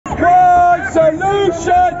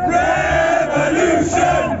solution!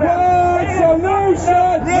 Revolution! One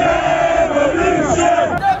solution!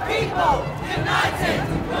 Revolution! The people united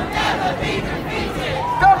will never be defeated!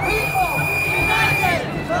 The people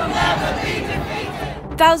united will never be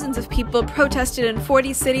defeated! Thousands of people protested in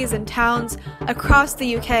 40 cities and towns across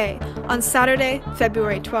the UK on Saturday,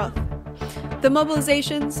 February 12th. The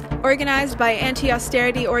mobilizations, organized by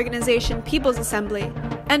anti-austerity organization People's Assembly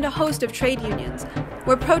and a host of trade unions,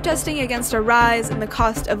 were protesting against a rise in the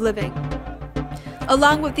cost of living.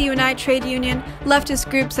 Along with the Unite Trade Union, leftist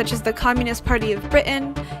groups such as the Communist Party of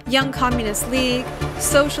Britain, Young Communist League,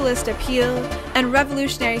 Socialist Appeal, and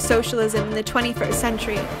Revolutionary Socialism in the 21st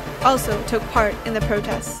century also took part in the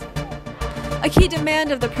protests. A key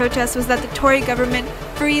demand of the protests was that the Tory government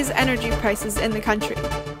freeze energy prices in the country.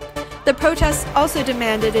 The protests also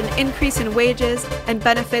demanded an increase in wages and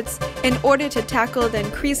benefits in order to tackle the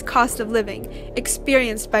increased cost of living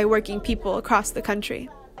experienced by working people across the country.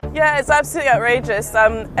 Yeah, it's absolutely outrageous.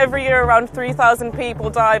 Every year around 3,000 people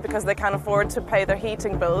die because they can't afford to pay their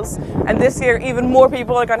heating bills. And this year even more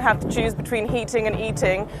people are going to have to choose between heating and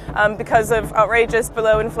eating because of outrageous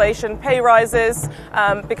below inflation pay rises,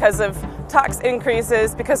 because of tax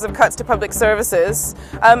increases, because of cuts to public services.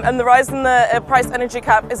 And the rise in the price energy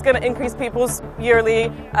cap is going to increase people's yearly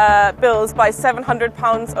bills by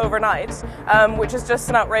 £700 overnight, which is just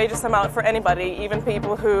an outrageous amount for anybody, even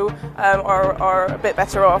people who are a bit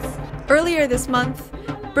better off. Earlier this month,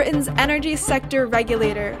 Britain's energy sector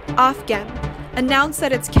regulator, Ofgem, announced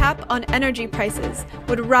that its cap on energy prices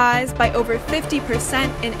would rise by over 50%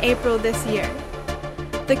 in April this year.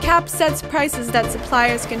 The cap sets prices that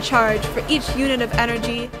suppliers can charge for each unit of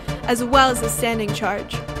energy, as well as a standing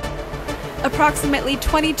charge. Approximately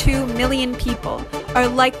 22 million people are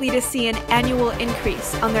likely to see an annual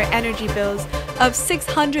increase on their energy bills of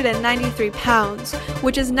 £693,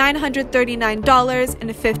 which is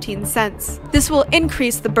 $939.15. This will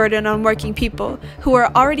increase the burden on working people who are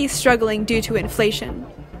already struggling due to inflation.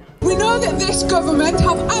 We know that this government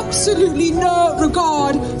have absolutely no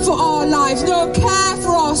regard for our lives, no care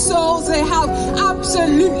for our souls. They have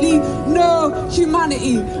absolutely no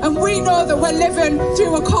humanity. And we know that we're living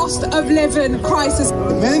through a cost of living crisis.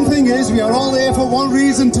 The main thing is we are all here for one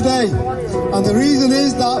reason today. And the reason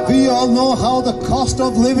is that we all know how the cost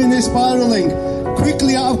of living is spiralling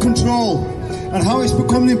quickly out of control, and how it's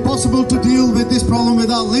becoming impossible to deal with this problem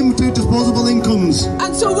without limited disposable incomes.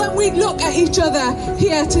 And so when we look at each other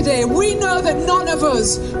here today, we know that none of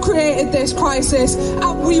us created this crisis,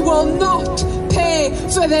 and we will not pay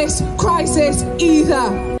for this crisis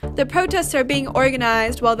either. The protests are being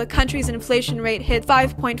organized while the country's inflation rate hit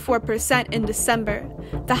 5.4% in December,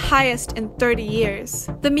 the highest in 30 years.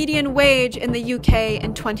 The median wage in the UK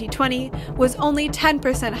in 2020 was only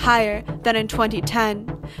 10% higher than in 2010,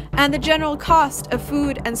 and the general cost of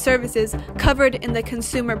food and services covered in the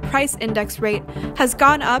Consumer Price Index rate has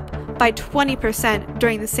gone up by 20%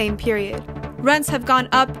 during the same period. Rents have gone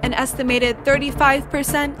up an estimated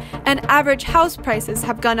 35%, and average house prices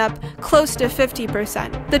have gone up close to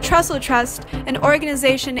 50%. The Trussell Trust, an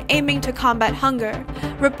organization aiming to combat hunger,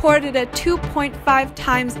 reported a 2.5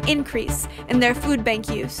 times increase in their food bank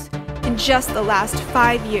use in just the last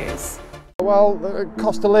 5 years. Well, the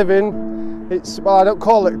cost of living, I don't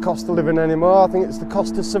call it cost of living anymore, I think it's the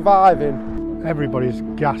cost of surviving. Everybody's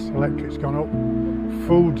gas, electric's gone up,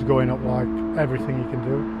 food's going up like everything you can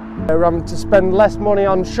do. We're having to spend less money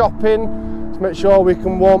on shopping to make sure we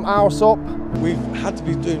can warm house up. We've had to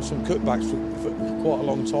be doing some cutbacks for quite a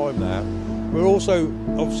long time now. We're also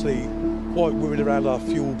obviously quite worried around our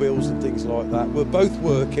fuel bills and things like that. We're both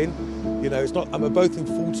working, you know, and we're both in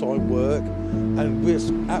full-time work, and we're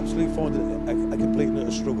absolutely finding it a complete and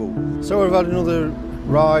utter struggle. So we've had another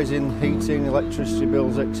rise in heating, electricity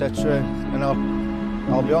bills, etc. And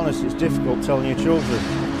I'll be honest, it's difficult telling your children,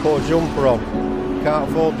 put a jumper on.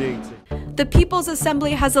 Can't afford the eating. The People's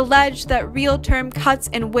Assembly has alleged that real-term cuts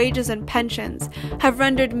in wages and pensions have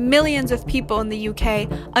rendered millions of people in the UK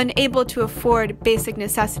unable to afford basic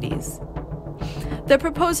necessities. The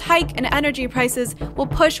proposed hike in energy prices will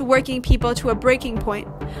push working people to a breaking point,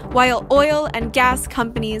 while oil and gas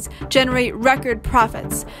companies generate record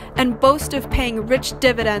profits and boast of paying rich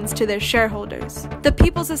dividends to their shareholders. The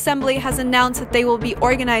People's Assembly has announced that they will be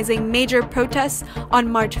organizing major protests on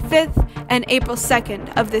March 5th and April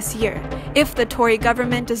 2nd of this year if the Tory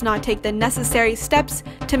government does not take the necessary steps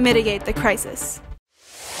to mitigate the crisis.